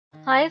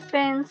Hi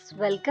friends,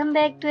 welcome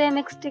back to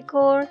MX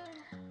Decor.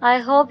 I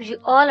hope you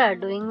all are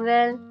doing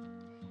well.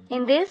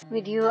 In this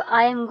video,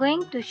 I am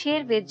going to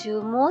share with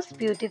you most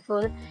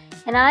beautiful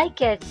and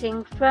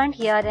eye-catching front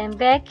yard and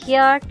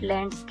backyard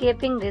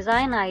landscaping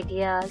design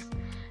ideas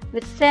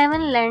with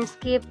 7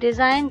 landscape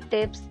design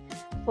tips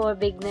for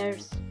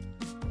beginners.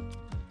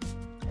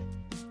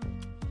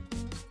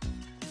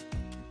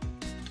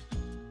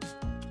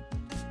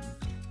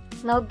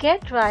 Now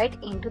get right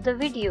into the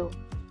video.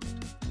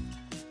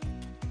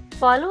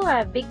 Follow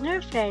our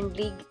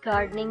beginner-friendly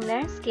gardening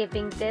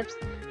landscaping tips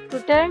to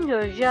turn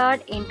your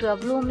yard into a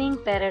blooming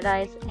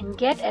paradise and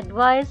get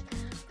advice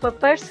for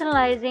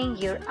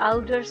personalizing your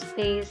outdoor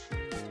space.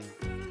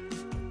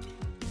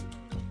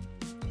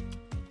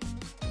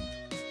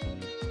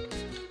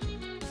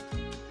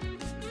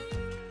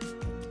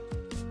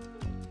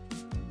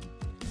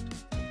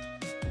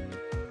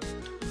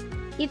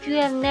 If you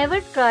have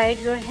never tried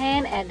your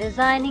hand at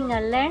designing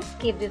a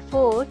landscape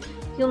before,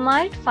 you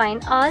might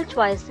find all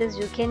choices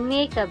you can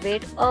make a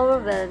bit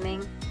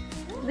overwhelming.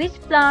 Which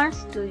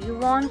plants do you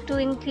want to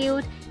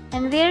include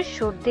and where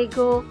should they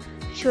go?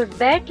 Should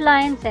bed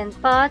lines and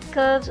path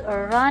curves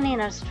or run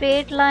in a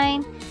straight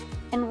line?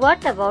 And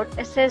what about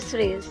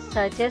accessories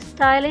such as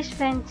stylish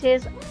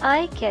benches,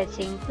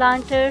 eye-catching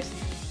planters,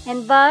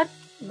 and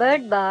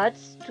bird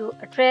baths to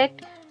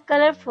attract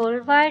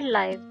colorful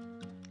wildlife?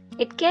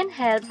 It can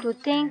help to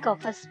think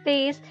of a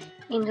space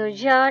in your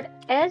yard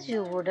as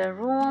you would a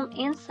room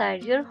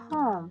inside your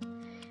home,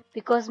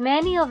 because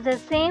many of the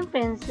same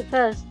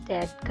principles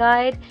that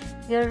guide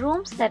your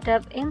room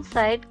setup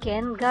inside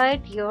can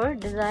guide your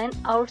design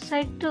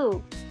outside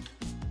too.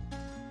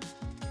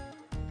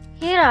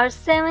 Here are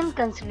 7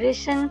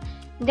 considerations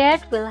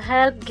that will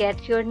help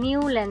get your new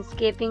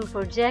landscaping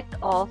project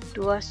off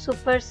to a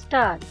super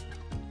start.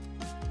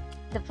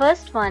 The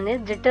first one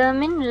is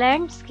determine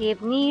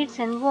landscape needs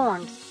and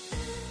wants.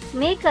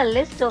 Make a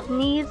list of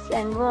needs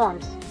and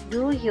wants.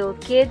 Do your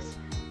kids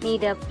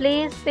need a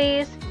play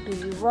space? Do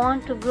you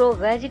want to grow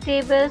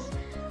vegetables?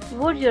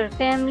 Would your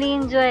family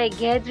enjoy a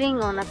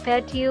gathering on a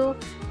patio?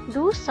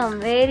 Do some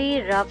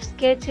very rough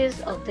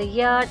sketches of the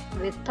yard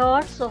with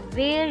thoughts of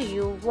where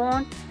you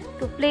want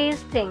to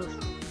place things.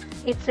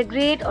 It's a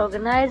great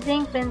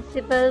organizing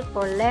principle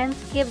for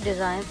landscape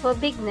design for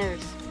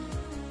beginners.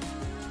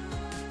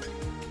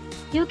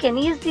 You can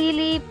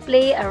easily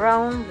play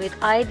around with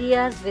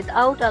ideas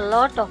without a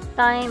lot of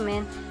time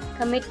and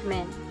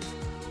commitment.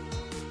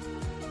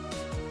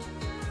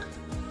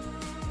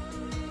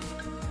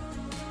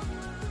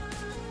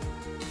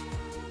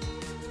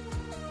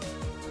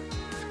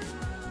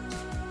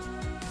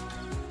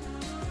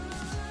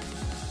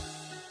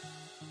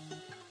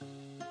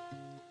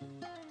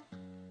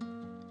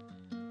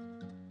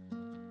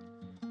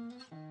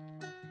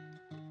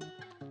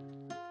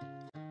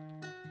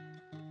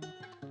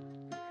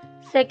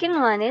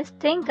 Second one is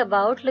think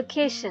about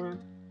location.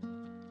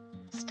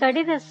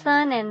 Study the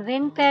sun and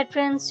wind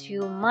patterns.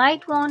 You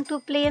might want to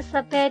place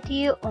a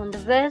patio on the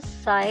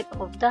west side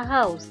of the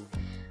house,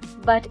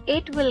 but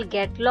it will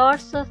get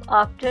lots of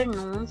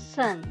afternoon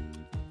sun,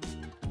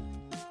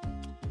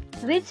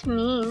 which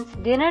means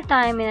dinner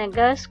time in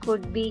August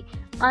could be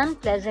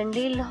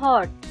unpleasantly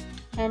hot,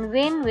 and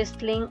wind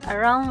whistling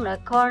around a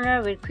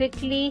corner will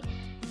quickly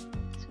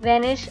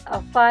vanish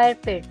a fire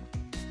pit.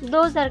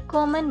 Those are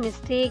common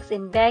mistakes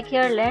in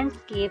backyard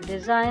landscape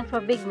design for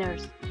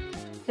beginners.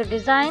 Your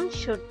design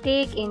should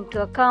take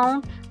into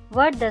account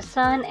what the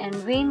sun and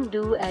wind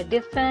do at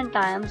different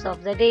times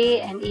of the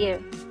day and year.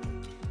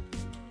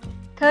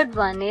 Third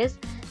one is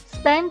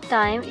spend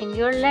time in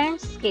your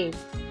landscape.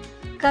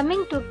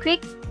 Coming to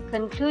quick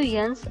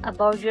conclusions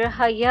about your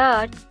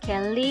yard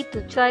can lead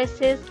to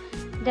choices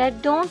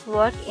that don't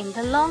work in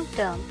the long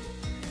term.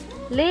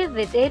 Live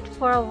with it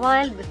for a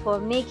while before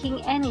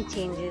making any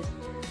changes.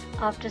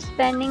 After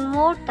spending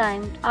more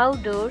time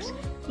outdoors,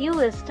 you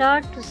will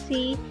start to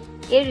see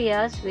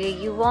areas where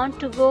you want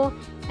to go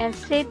and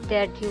sit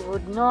that you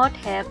would not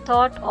have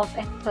thought of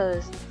at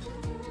first.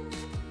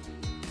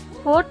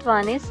 Fourth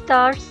one is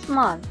start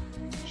small.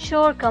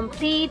 Sure,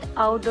 complete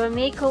outdoor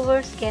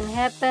makeovers can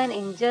happen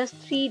in just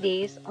 3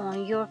 days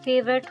on your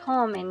favorite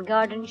home and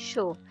garden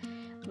show,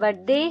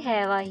 but they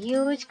have a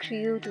huge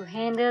crew to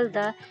handle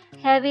the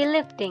heavy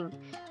lifting,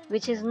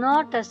 which is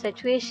not a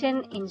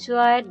situation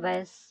enjoyed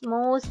by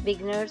most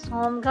beginners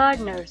home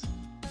gardeners.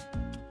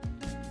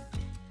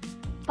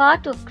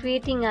 Part of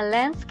creating a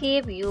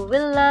landscape you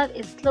will love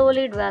is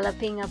slowly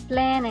developing a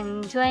plan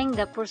and enjoying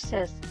the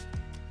process.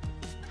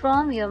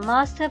 From your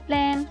master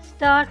plan,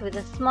 start with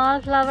a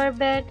small flower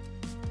bed.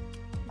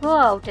 Go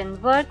out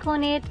and work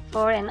on it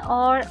for an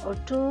hour or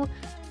two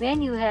when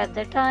you have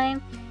the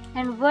time,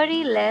 and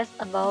worry less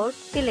about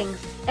filling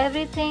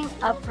everything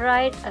up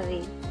right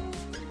away.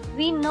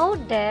 We know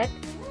that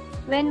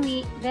when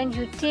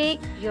you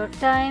take your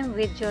time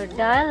with your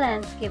dial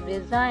landscape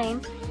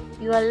design,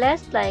 you are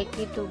less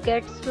likely to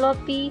get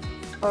sloppy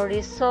or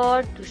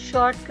resort to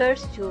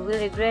shortcuts you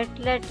will regret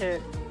later.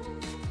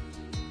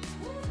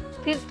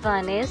 Fifth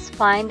one is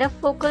find a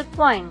focal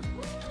point.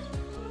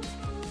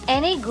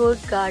 Any good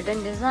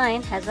garden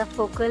design has a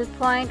focal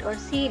point or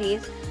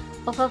series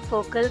of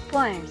focal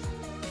points,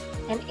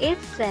 and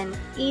it's an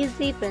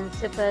easy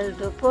principle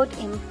to put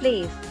in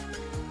place.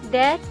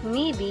 That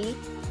may be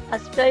a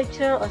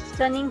sculpture or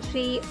stunning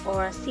tree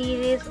or a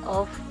series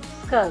of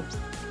sculpts.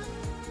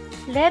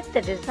 Let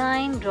the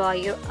design draw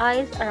your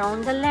eyes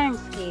around the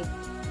landscape.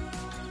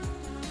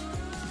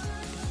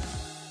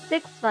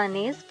 Sixth one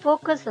is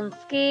focus on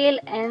scale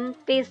and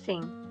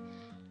pacing.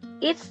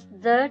 It's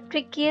the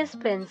trickiest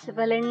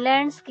principle in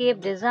landscape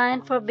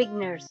design for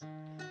beginners.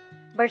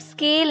 But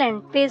scale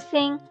and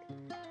pacing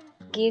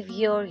give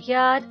your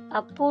yard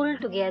a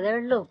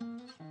pulled-together look.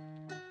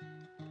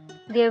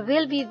 There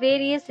will be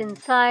various in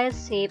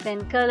size, shape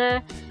and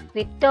color,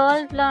 with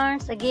tall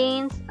plants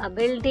against a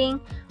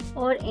building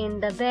or in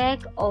the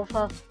back of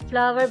a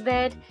flower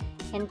bed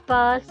and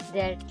paths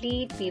that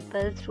lead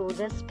people through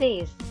the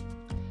space.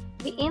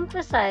 We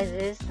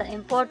emphasizes the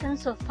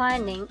importance of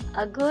finding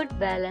a good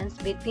balance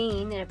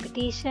between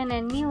repetition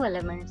and new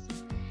elements.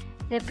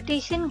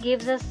 Repetition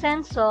gives a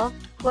sense of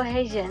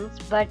cohesion,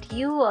 but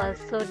you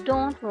also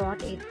don't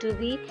want it to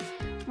be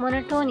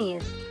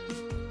monotonous.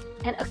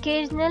 An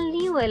occasional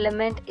new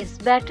element is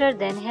better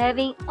than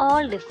having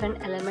all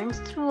different elements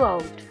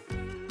throughout.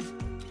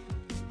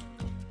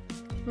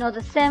 Now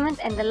the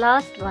seventh and the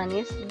last one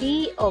is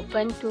be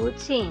open to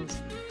change.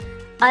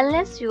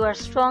 Unless you are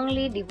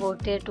strongly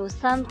devoted to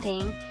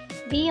something,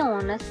 be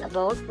honest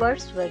about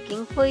what's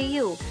working for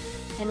you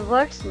and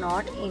what's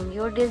not in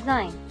your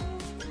design.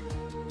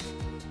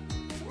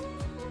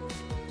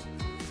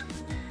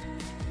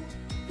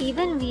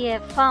 Even we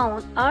have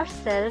found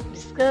ourselves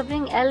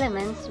discovering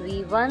elements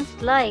we once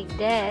liked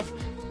that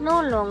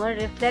no longer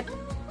reflect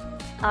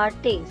our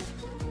taste,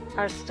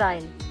 our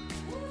style.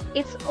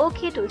 It's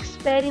okay to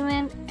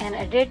experiment and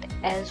edit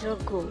as you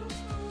go.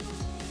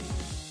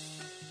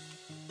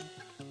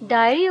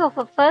 Diary of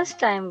a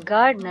first-time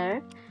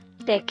gardener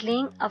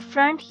tackling a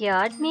front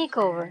yard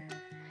makeover.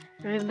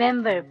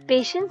 Remember,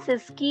 patience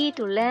is key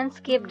to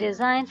landscape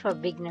design for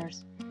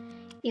beginners.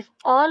 If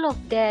all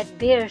of that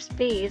bare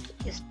space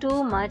is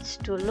too much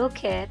to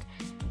look at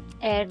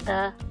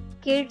the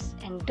kids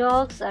and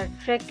dogs are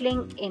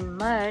trickling in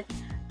mud,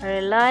 or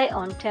rely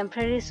on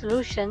temporary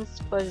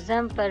solutions, for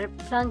example,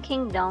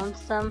 plunking down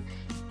some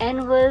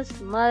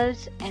annuals,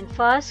 mulch, and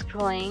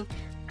fast-growing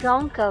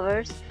ground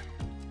covers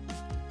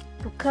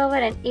to cover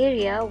an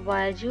area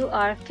while you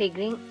are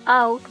figuring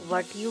out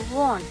what you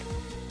want.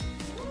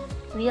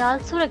 We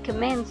also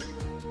recommend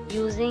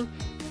using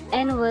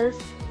annuals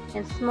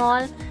and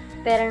small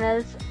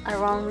perennials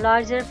around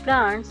larger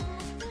plants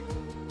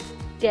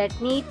that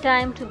need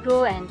time to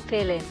grow and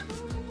fill in.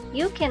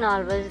 You can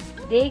always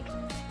dig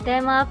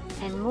them up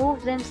and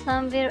move them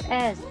somewhere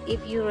else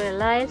if you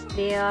realize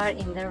they are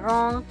in the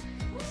wrong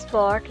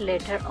spot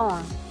later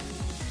on.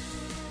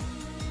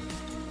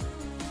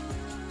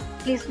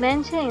 Please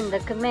mention in the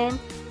comment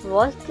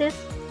was this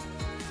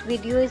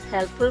video is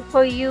helpful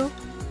for you.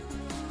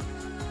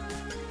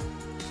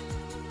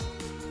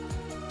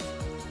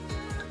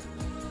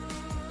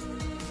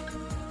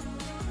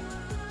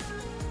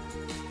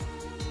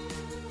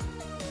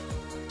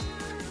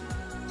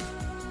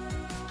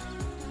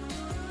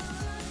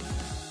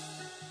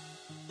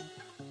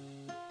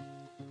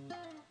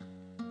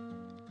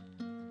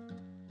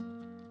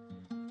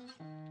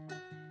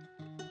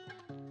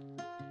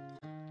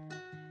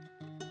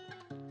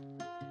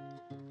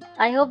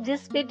 I hope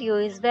this video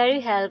is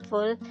very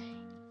helpful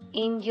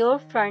in your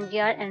front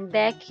yard and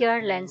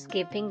backyard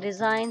landscaping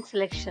design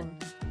selection.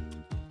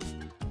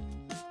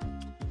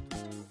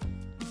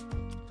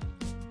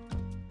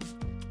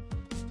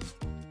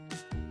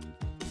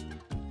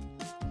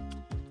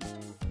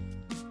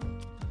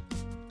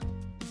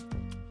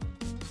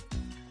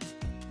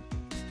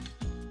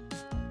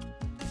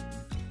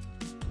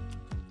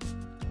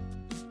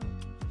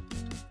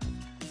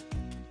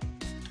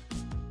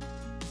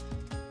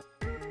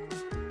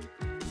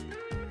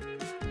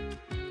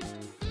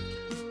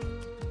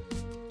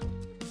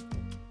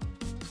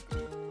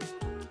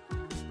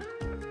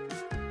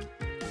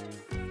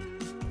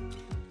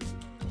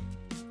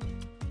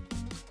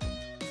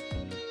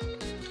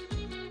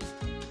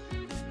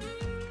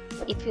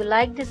 If you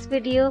like this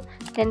video,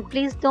 then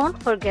please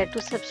don't forget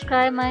to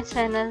subscribe my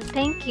channel.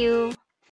 Thank you.